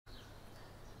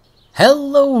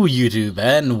Hello YouTube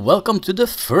and welcome to the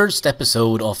first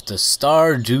episode of the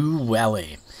Stardew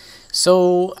Valley.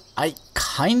 So I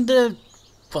kinda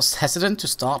was hesitant to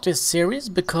start this series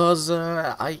because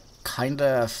I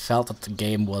kinda felt that the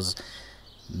game was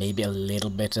maybe a little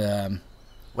bit,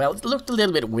 well, it looked a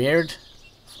little bit weird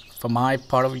from my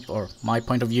point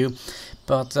of view,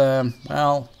 but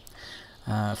well,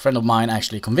 a friend of mine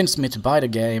actually convinced me to buy the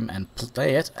game and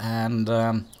play it, and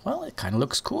well, it kinda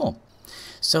looks cool.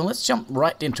 So let's jump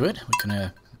right into it. We're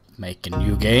gonna make a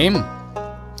new game.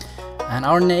 And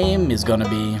our name is gonna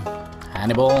be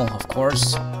Hannibal, of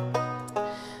course.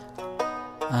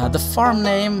 The farm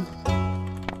name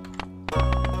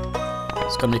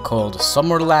is gonna be called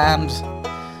Summerland.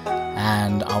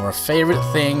 And our favorite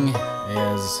thing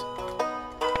is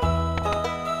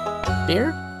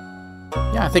beer?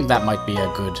 Yeah, I think that might be a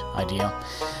good idea.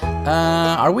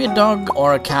 Are we a dog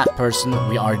or a cat person?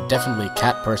 We are definitely a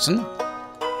cat person.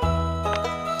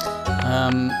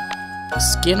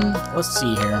 Skin, let's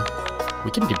see here.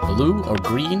 We can be blue or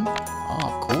green.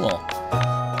 Oh, cool.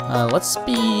 Let's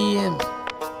be,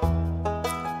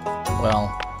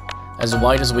 well, as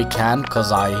white as we can,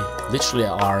 because I literally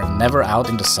are never out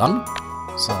in the sun.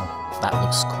 So that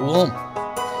looks cool.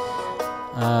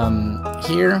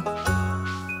 Here.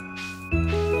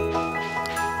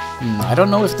 I don't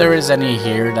know if there is any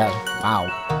here that, wow.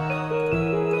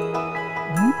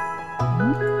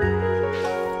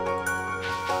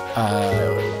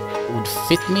 Would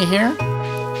fit me here,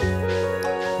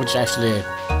 which actually,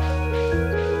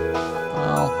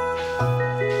 well,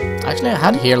 actually I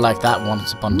had hair like that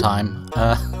once upon a time.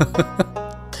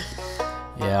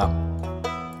 Yeah.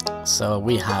 So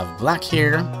we have black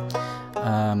here.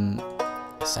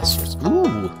 Accessories.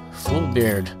 Ooh, full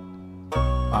beard.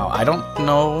 Wow, I don't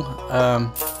know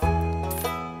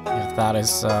if that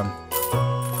is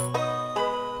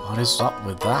what is up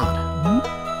with that.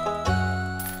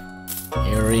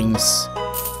 Earrings.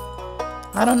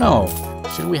 I don't know.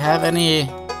 Should we have any?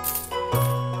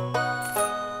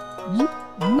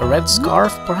 A red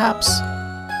scarf, perhaps?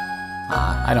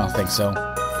 I don't think so.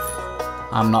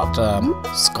 I'm not a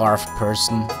scarf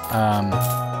person.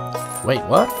 Wait,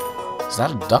 what? Is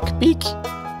that a duck beak?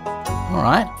 All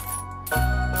right.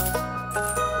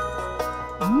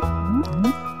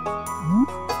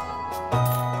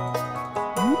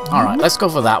 All right, let's go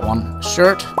for that one.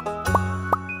 Shirt.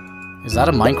 Is that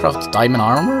a Minecraft diamond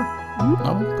armor?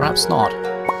 No, perhaps not.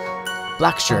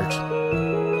 Black shirt.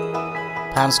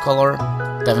 Pants color,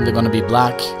 definitely gonna be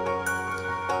black.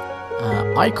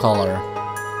 Eye color.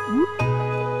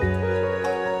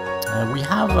 We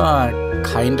have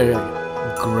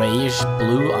kinda grayish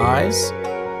blue eyes.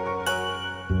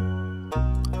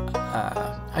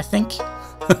 I think.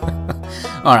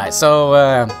 Alright, so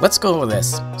let's go with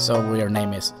this. So our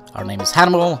name is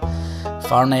Hannibal.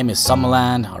 Our name is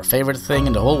Summerland. Our favorite thing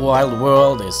in the whole wide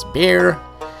world is beer.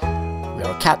 We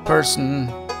are a cat person.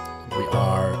 We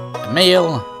are a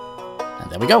male. And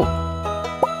there we go.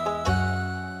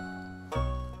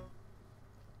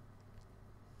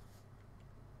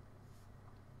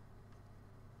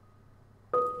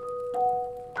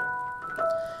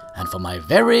 And for my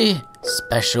very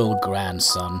special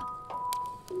grandson,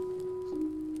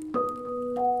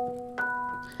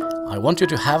 I want you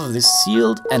to have this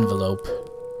sealed envelope.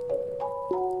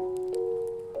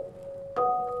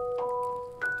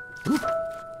 Ooh.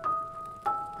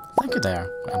 Thank you there,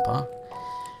 Grandpa.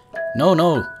 No,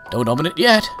 don't open it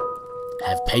yet.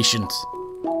 Have patience.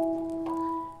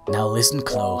 Now listen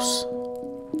close.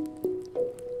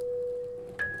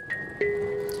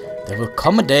 There will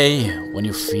come a day when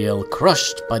you feel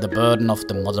crushed by the burden of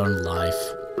the modern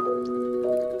life.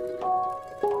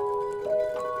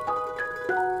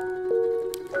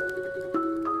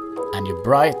 And your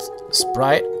bright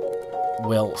sprite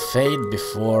will fade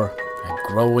before a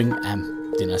growing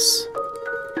emptiness.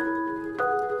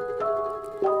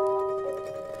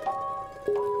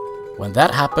 When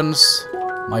that happens,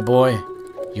 my boy,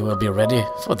 you will be ready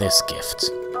for this gift.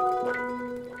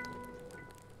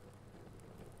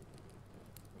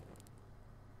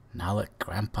 Now let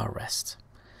Grandpa rest.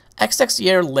 XX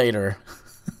year later.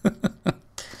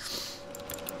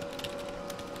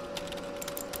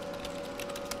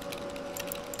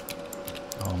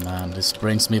 Oh man, this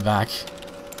brings me back.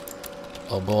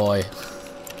 Oh boy.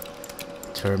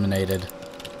 Terminated.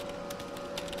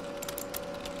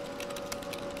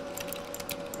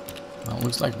 Well,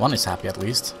 looks like one is happy at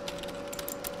least.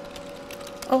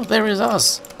 Oh, there is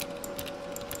us.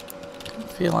 I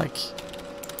feel like...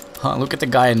 Oh, look at the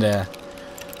guy in the...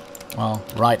 well,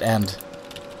 right end.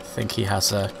 I think he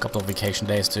has a couple of vacation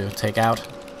days to take out.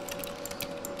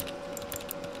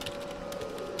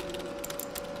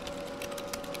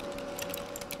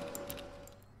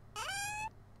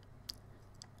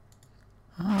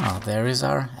 there is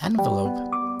our envelope.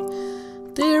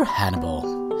 Dear Hannibal,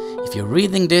 if you're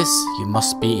reading this, you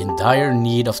must be in dire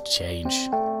need of change.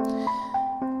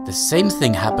 The same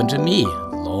thing happened to me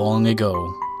long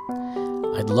ago.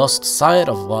 I'd lost sight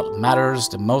of what matters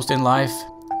the most in life,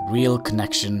 real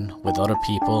connection with other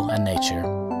people and nature.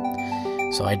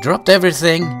 So I dropped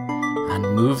everything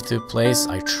and moved to a place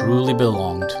I truly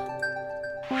belonged.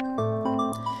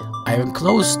 I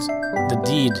enclosed the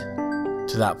deed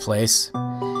to that place.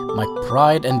 My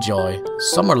pride and joy,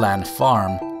 Summerland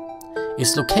Farm,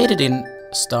 is located in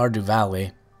Stardew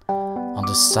Valley on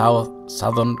the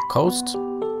southern coast.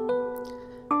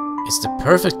 It's the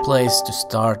perfect place to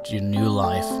start your new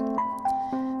life.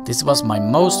 This was my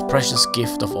most precious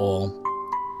gift of all,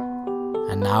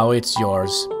 and now it's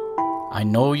yours. I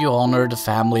know you honor the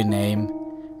family name.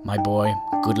 My boy,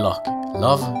 good luck.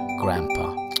 Love,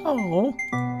 Grandpa. Oh.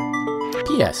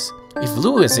 P.S. If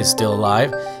Louis is still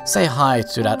alive, say hi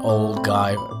to that old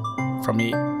guy from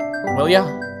me, will ya?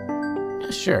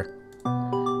 Yeah, sure.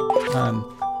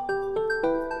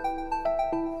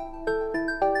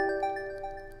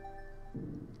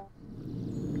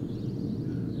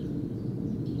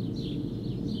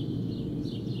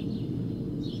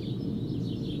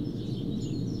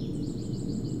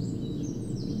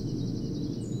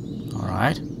 All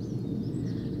right.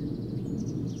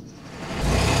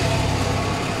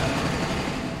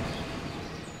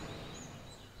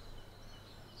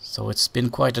 So it's been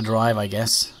quite a drive, I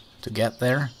guess, to get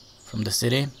there from the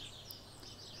city.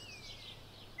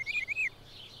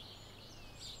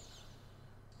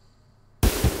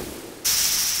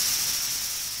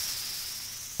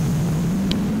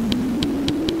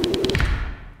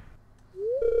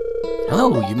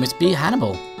 Hello, you must be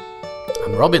Hannibal.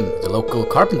 I'm Robin, the local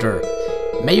carpenter.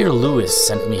 Mayor Lewis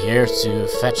sent me here to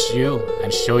fetch you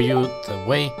and show you the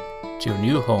way to your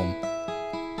new home.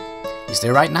 He's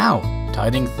there right now,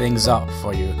 tidying things up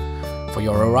for you, for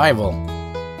your arrival.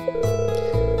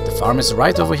 The farm is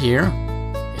right over here,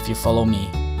 if you follow me.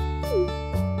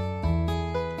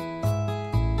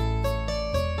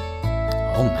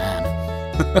 Oh man,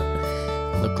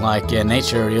 look like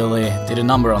nature really did a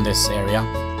number on this area.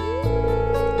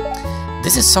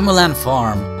 This is Summerland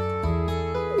Farm.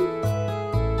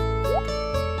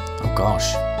 Oh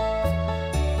gosh.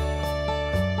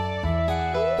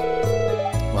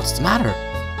 What's the matter?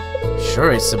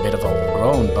 Sure, it's a bit of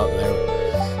overgrown, but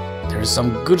there is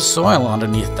some good soil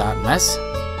underneath that mess.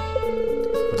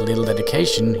 With a little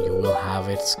dedication, you will have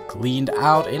it cleaned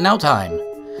out in no time.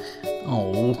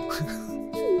 Oh.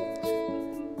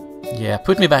 Yeah,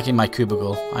 put me back in my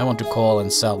cubicle. I want to call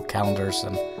and sell calendars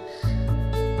and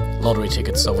lottery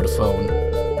tickets over the phone.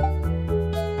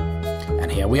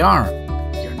 And here we are,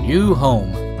 your new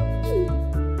home.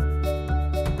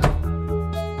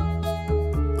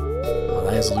 Oh,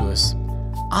 that is Lewis.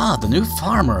 Ah, the new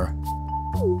farmer.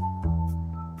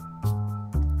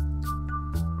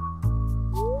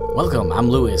 Welcome, I'm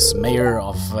Lewis, mayor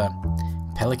of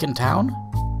Pelican Town?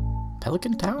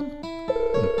 Pelican Town?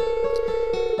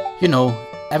 You know,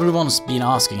 everyone's been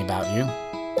asking about you.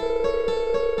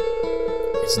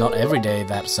 It's not every day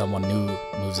that someone new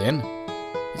moves in.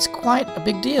 It's quite a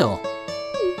big deal.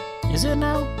 Is it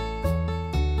now?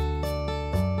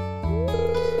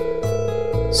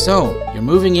 So, you're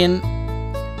moving in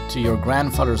to your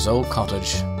grandfather's old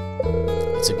cottage.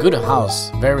 It's a good house,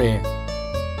 very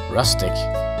rustic.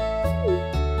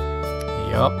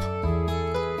 Yup.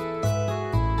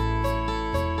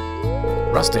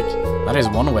 Rustic, that is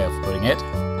one way of putting it.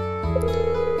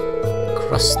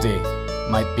 Crusty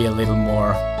might be a little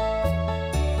more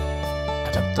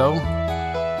adept though.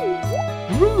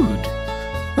 Rude.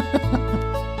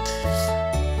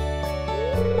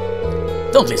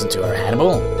 Don't listen to her,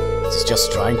 Hannibal. She's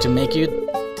just trying to make you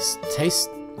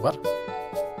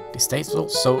distasteful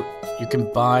so you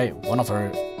can buy one of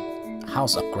her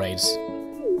house upgrades.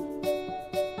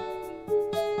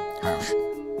 Harsh.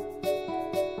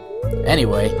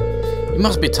 Anyway, you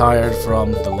must be tired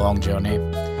from the long journey.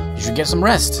 You should get some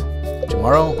rest.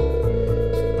 Tomorrow,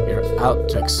 you're out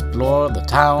to explore the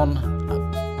town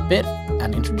a bit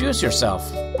and introduce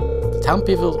yourself. The town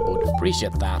people would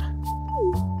appreciate that.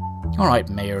 Alright,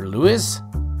 Mayor Lewis.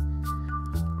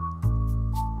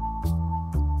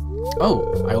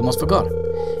 Oh, I almost forgot.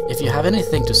 If you have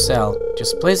anything to sell,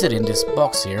 just place it in this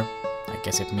box here. I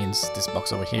guess it means this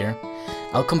box over here.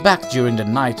 I'll come back during the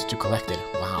night to collect it.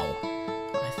 Wow.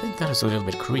 I think that is a little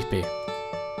bit creepy.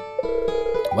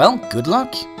 Well, good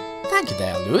luck. Thank you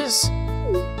there, Lewis.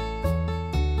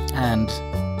 And...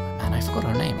 man, I forgot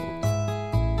her name.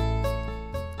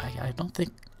 I don't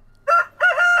think...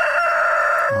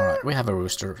 Alright. Alright, we have a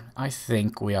rooster. I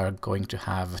think we are going to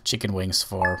have chicken wings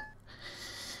for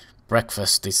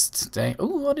breakfast this day.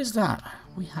 Oh, what is that?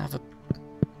 We have a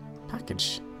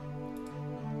package.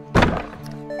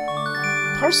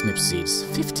 Parsnip seeds,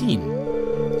 15.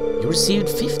 You received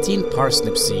 15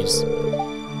 parsnip seeds.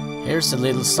 Here's a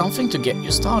little something to get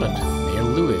you started. Dear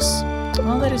Lewis.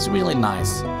 Well, that is really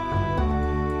nice.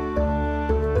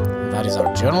 That is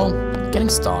our journal. Getting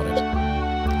started.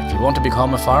 If you want to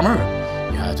become a farmer,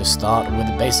 you have to start with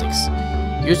the basics.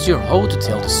 Use your hoe to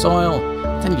till the soil,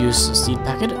 then use a seed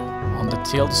packet on the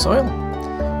tilled soil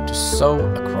to sow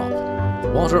a crop.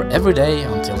 Water every day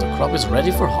until the crop is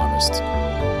ready for harvest.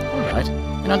 Alright,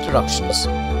 in introductions.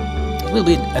 It will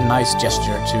be a nice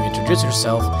gesture to introduce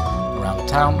yourself around the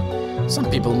town. Some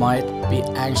people might be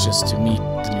anxious to meet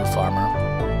the new farmer.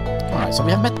 Alright, so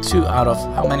we have met 2 out of,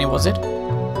 how many was it?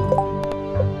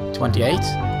 28?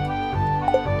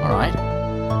 Alright.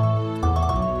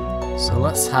 So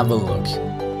let's have a look.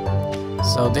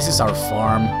 So this is our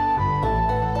farm.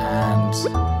 And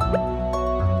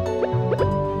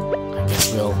I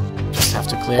guess we'll just have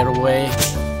to clear away.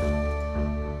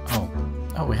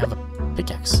 Oh, we have a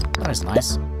pickaxe. That is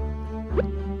nice. And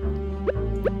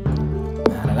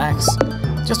an axe.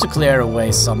 Just to clear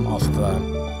away some of the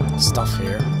stuff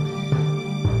here.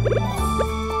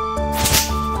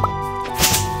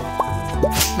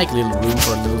 Make a little room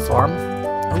for a little farm.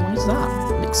 Oh, what is that?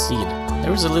 Mixed seed.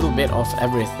 There is a little bit of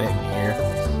everything here.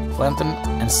 Plant them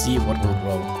and see what will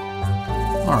grow.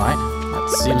 Alright, that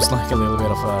seems like a little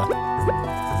bit of a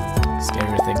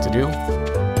scary thing to do.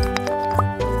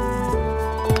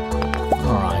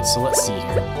 Alright, so let's see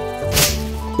here.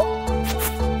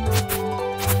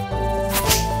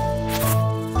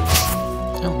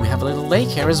 Oh, we have a little lake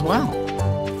here as well.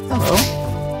 Hello.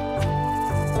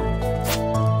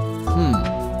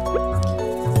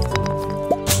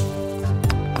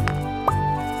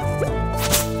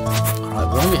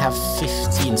 We have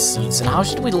 15 seeds, and how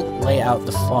should we lay out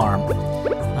the farm?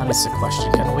 That is the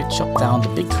question. Can we chop down the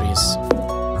big trees?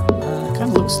 Kind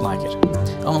of looks like it.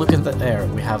 Oh, look at there.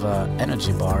 We have an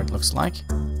energy bar, it looks like.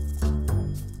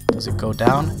 Does it go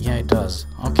down? Yeah, it does.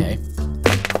 Okay.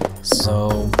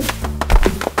 So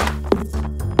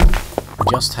we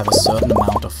just have a certain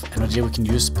amount of energy we can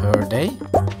use per day.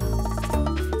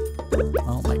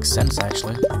 Well, makes sense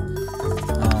actually.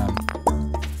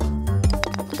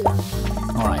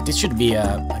 Alright, this should be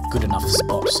a good enough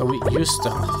spot. So we use the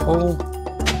whole...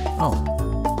 Oh.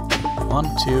 1,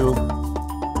 2,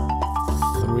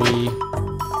 3...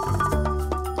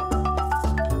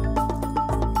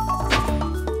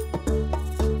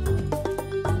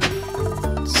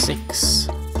 6...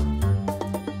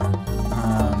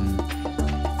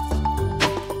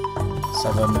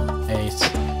 7, 8,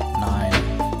 9,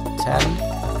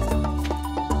 10...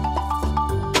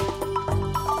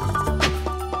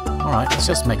 Alright, let's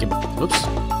just make a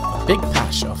big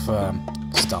patch of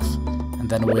stuff, and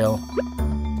then we'll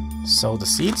sow the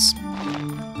seeds.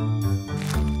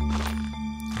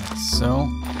 Like so,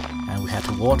 and we have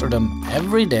to water them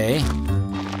every day.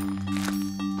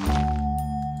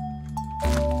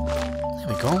 There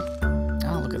we go.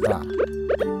 Oh, look at that.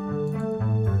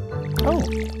 Oh,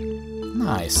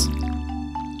 nice.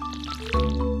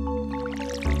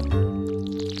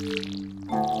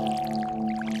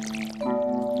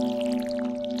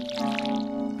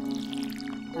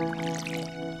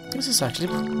 This is actually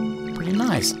pretty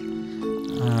nice.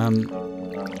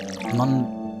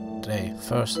 Monday,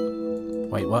 first...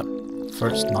 Wait, what?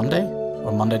 First Monday?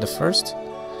 Or Monday the 1st?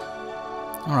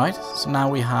 Alright, so now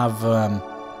we have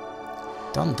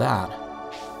done that.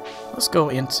 Let's go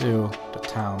into the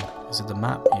town. Is it the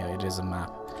map? Yeah, it is a map.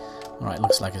 Alright,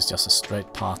 looks like it's just a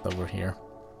straight path over here.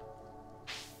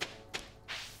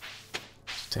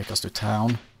 Take us to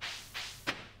town.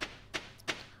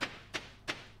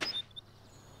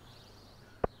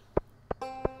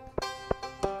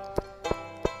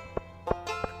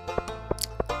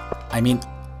 I mean,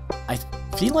 I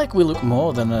feel like we look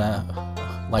more than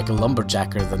like a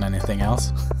lumberjacker than anything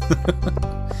else.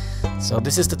 So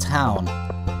this is the town.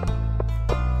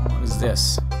 What is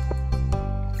this?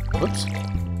 Whoops.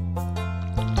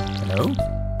 Hello?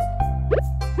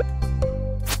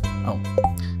 Oh.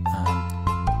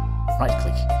 Right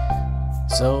click.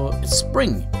 So it's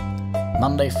spring.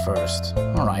 Monday 1st.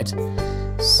 Alright.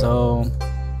 So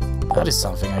that is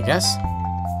something, I guess.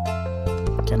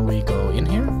 Can we go in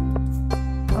here?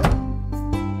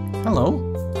 Hello.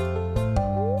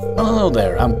 Well, hello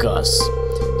there, I'm Gus.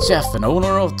 Chef and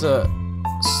owner of the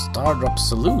Stardew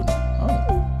Saloon.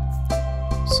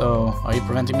 Oh. So, are you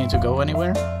preventing me to go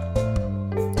anywhere?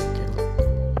 Okay.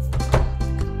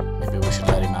 Maybe we should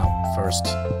let him out first.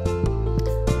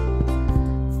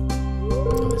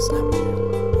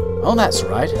 Oh, that's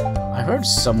right. I heard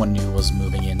someone new was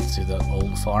moving into the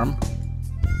old farm.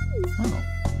 Oh.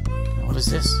 What is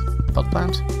this? Pot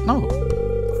plant? No.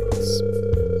 It's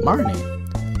Marnie.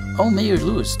 Oh, Mayor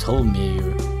Lewis told me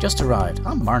you just arrived.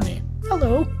 I'm Marnie.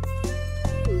 Hello.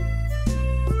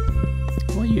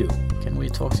 Who are you? Can we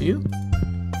talk to you?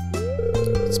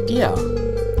 It's Pia.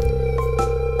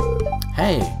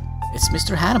 Hey, it's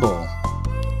Mr. Hannibal,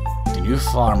 the new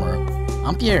farmer.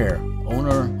 I'm Pierre,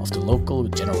 owner of the local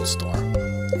general store.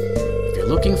 If you're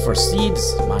looking for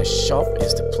seeds, my shop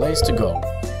is the place to go.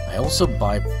 I also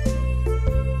buy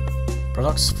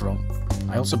products from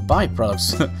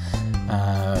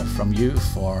from you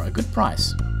for a good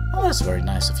price. Oh, that's very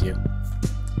nice of you.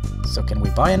 So can we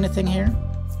buy anything here?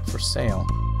 For sale.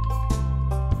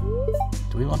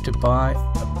 Do we want to buy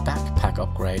a backpack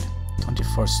upgrade?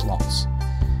 24 slots.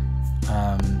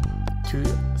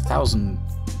 2,000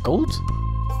 gold?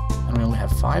 And we only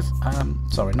have 5?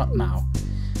 Sorry, not now.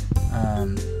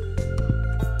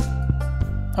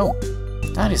 Oh,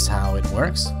 that is how it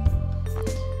works.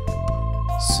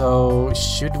 So,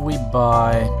 should we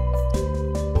buy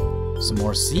some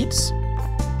more seeds?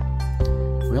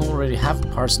 We already have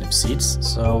parsnip seeds,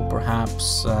 so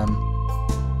perhaps... well,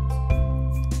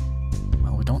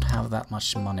 we don't have that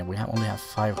much money. We only have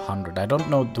 500. I don't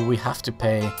know, do we have to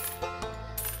pay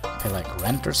like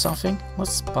rent or something?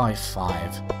 Let's buy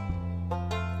 5.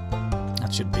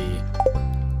 That should be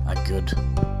a good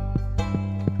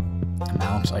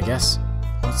amount, I guess.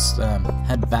 Let's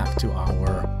head back to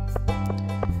our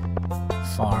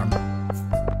farm.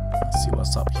 Let's see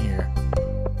what's up here.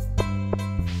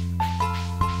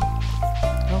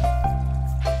 Oh,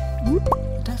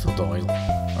 a daffodil,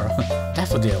 or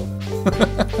daffodil,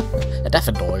 a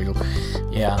daffodil.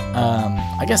 Yeah,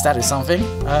 I guess that is something.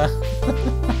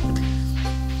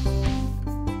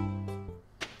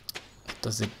 What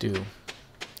does it do?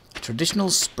 A traditional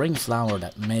spring flower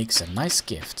that makes a nice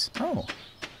gift. Oh.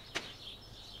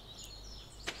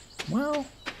 Well,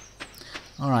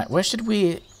 alright, where should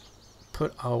we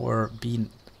put our bean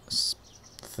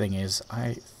thingies?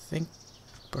 I think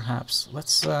perhaps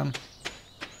let's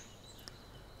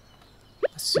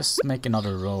just make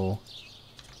another row.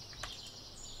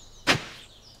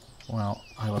 Well,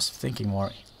 I was thinking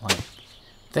more like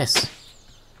this.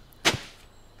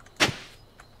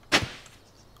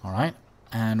 Alright,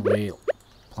 and we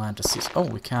plant a seed. Oh,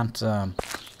 we can't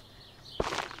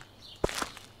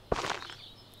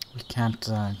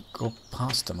go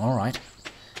past them. Alright,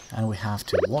 and we have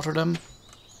to water them.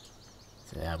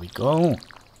 There we go.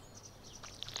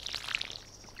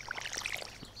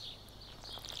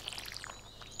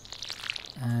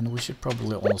 And we should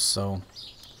probably also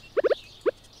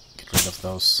get rid of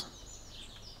those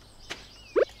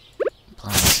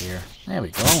plants here. There we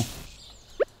go.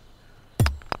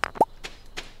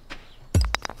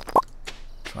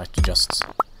 Try to just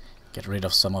get rid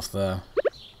of some of the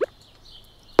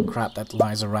crap that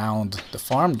lies around the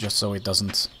farm, just so it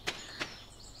doesn't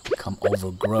become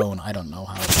overgrown. I don't know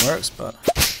how it works, but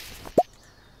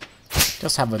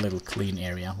just have a little clean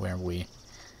area where we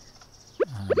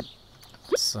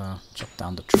let's chop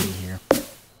down the tree here.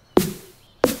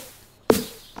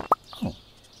 Oh,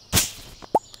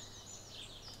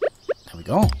 there we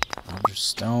go. Another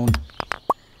stone.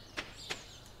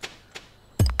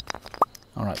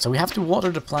 Alright, so we have to water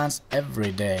the plants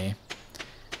every day.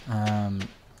 And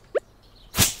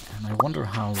I wonder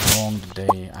how long the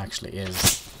day actually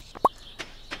is.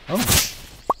 Oh!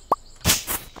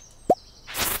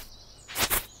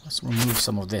 Let's remove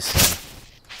some of this here.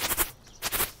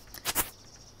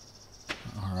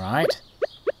 Alright.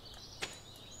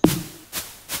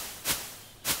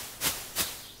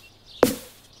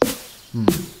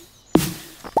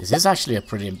 This is actually a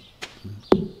pretty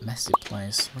messy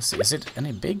place. Let's see, is it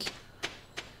any big?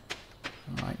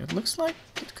 Alright, it looks like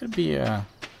it could be a...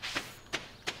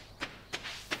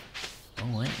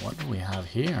 Oh wait, what do we have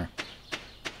here?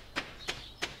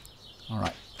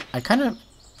 Alright, I kind of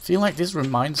feel like this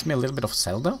reminds me a little bit of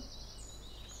Zelda.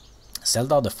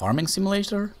 Zelda the farming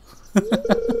simulator?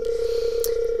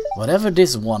 Whatever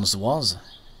this once was,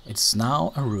 it's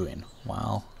now a ruin.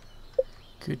 Wow.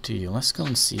 Good to you. Let's go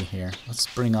and see here. Let's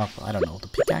bring up, I don't know, the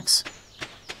pickaxe.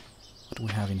 What do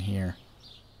we have in here?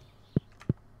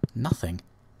 Nothing.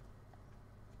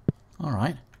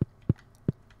 Alright.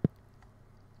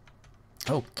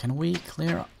 Oh, can we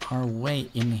clear our way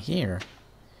in here?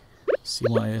 See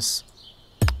what is...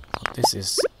 what this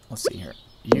is. Let's see here.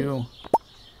 You.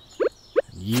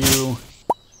 You.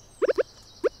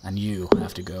 And you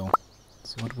have to go.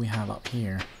 So what do we have up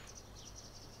here?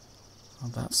 Oh,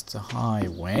 that's the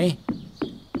highway.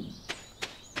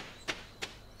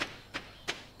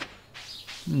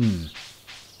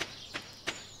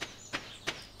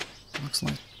 Looks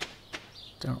like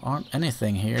there aren't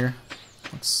anything here.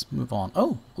 Let's move on.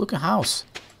 Oh, look, a house.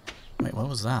 Wait, what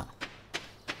was that?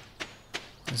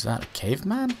 Is that a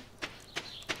caveman?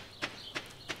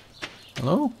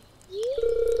 Hello?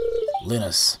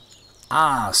 Linus.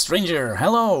 Ah, stranger,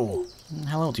 hello!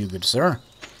 Hello to you, good sir.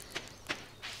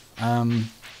 Can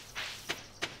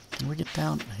we get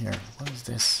down here? What is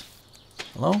this?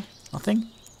 Hello? Nothing?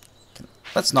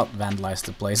 Let's not vandalize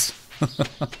the place.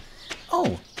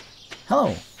 Oh!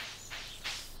 Hello!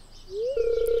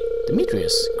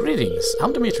 Demetrius, greetings.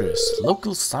 I'm Demetrius,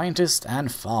 local scientist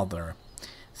and father.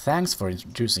 Thanks for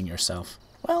introducing yourself.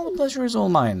 Well, the pleasure is all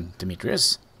mine,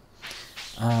 Demetrius.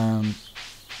 Now,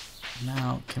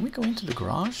 can we go into the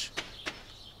garage?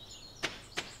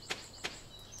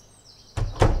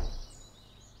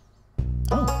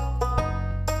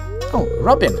 Oh,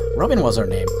 Robin! Robin was her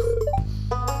name.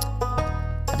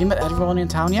 Have you met everyone in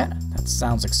town yet? That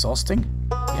sounds exhausting.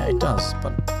 Yeah, it does,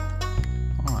 but...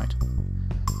 Alright.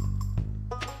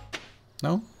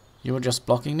 No? You were just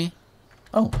blocking me?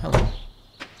 Oh, hello.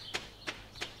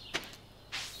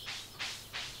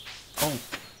 Oh,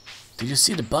 did you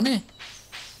see the bunny?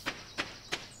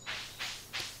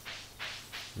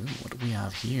 Ooh, what do we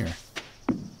have here?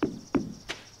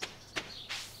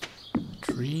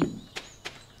 Tree.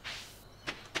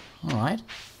 Alright.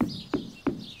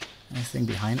 Anything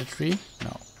behind the tree?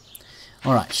 No.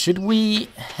 Alright, should we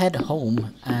head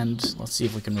home and let's see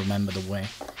if we can remember the way.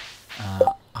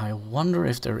 I wonder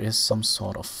if there is some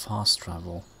sort of fast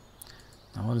travel.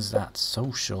 Now what is that?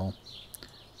 Social.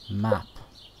 Map.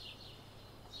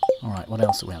 Alright, what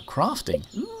else do we have? Crafting.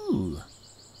 Ooh.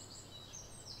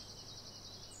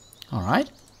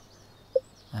 Alright.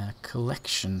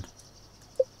 Collection.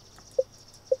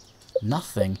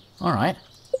 Nothing. Alright.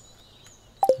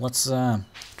 Let's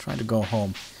try to go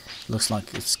home. Looks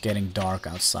like it's getting dark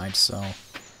outside, so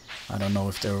I don't know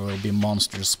if there will be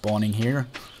monsters spawning here.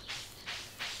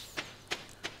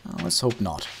 Let's hope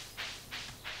not.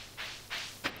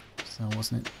 So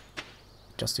wasn't it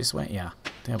just this way? Yeah,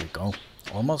 there we go.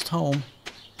 Almost home.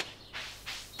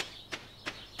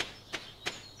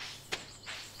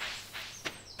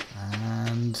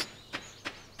 And...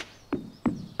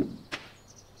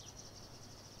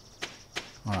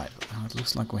 Alright, it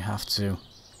looks like we have to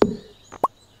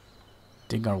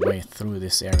dig our way through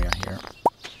this area here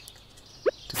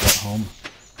to get home.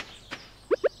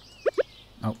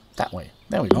 Oh, that way.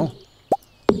 There we go.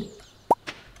 Oh,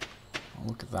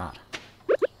 look at that.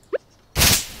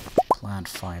 Plant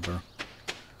fiber.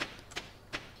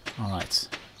 Alright.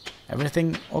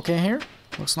 Everything okay here?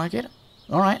 Looks like it.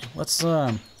 Alright, let's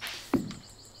go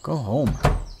home.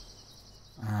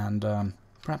 And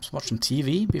perhaps watch some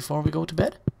TV before we go to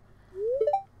bed.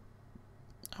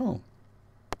 Oh.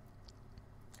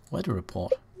 Weather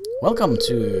report. Welcome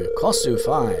to Kosu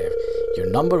 5, your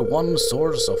 #1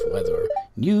 source of weather,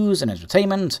 news and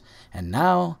entertainment, and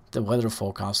now the weather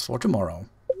forecast for tomorrow.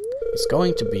 It's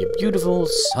going to be a beautiful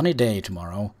sunny day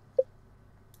tomorrow.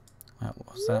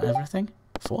 Was that everything?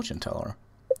 Fortune teller.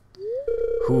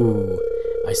 Ooh,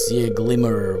 I see a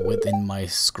glimmer within my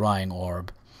scrying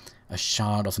orb. A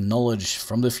shard of knowledge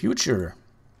from the future.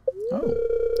 Oh,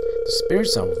 the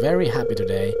spirits are very happy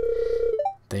today.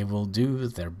 They will do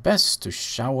their best to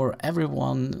shower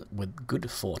everyone with good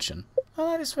fortune.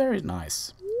 Oh, that is very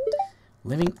nice.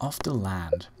 Living off the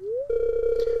land.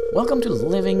 Welcome to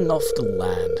Living Off the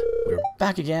Land. We're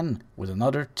back again with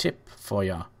another tip for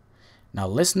ya. Now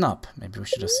listen up. Maybe we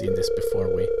should have seen this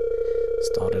before we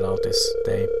started out this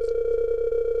day.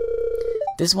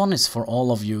 This one is for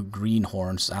all of you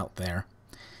greenhorns out there.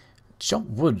 Chop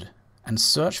wood and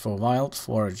search for wild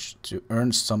forage to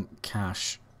earn some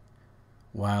cash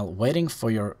while waiting for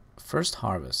your first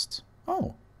harvest.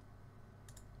 Oh.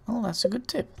 Well, that's a good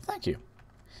tip. Thank you.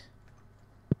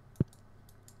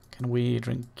 Can we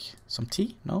drink some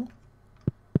tea? No?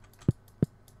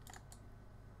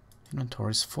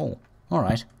 Inventory's full.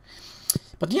 Alright.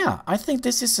 But yeah, I think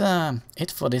this is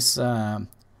it for this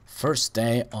first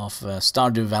day of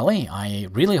Stardew Valley. I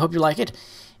really hope you like it.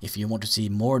 If you want to see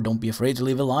more, don't be afraid to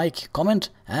leave a like, comment,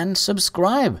 and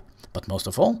subscribe. But most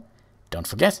of all, don't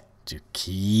forget to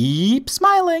keep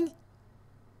smiling.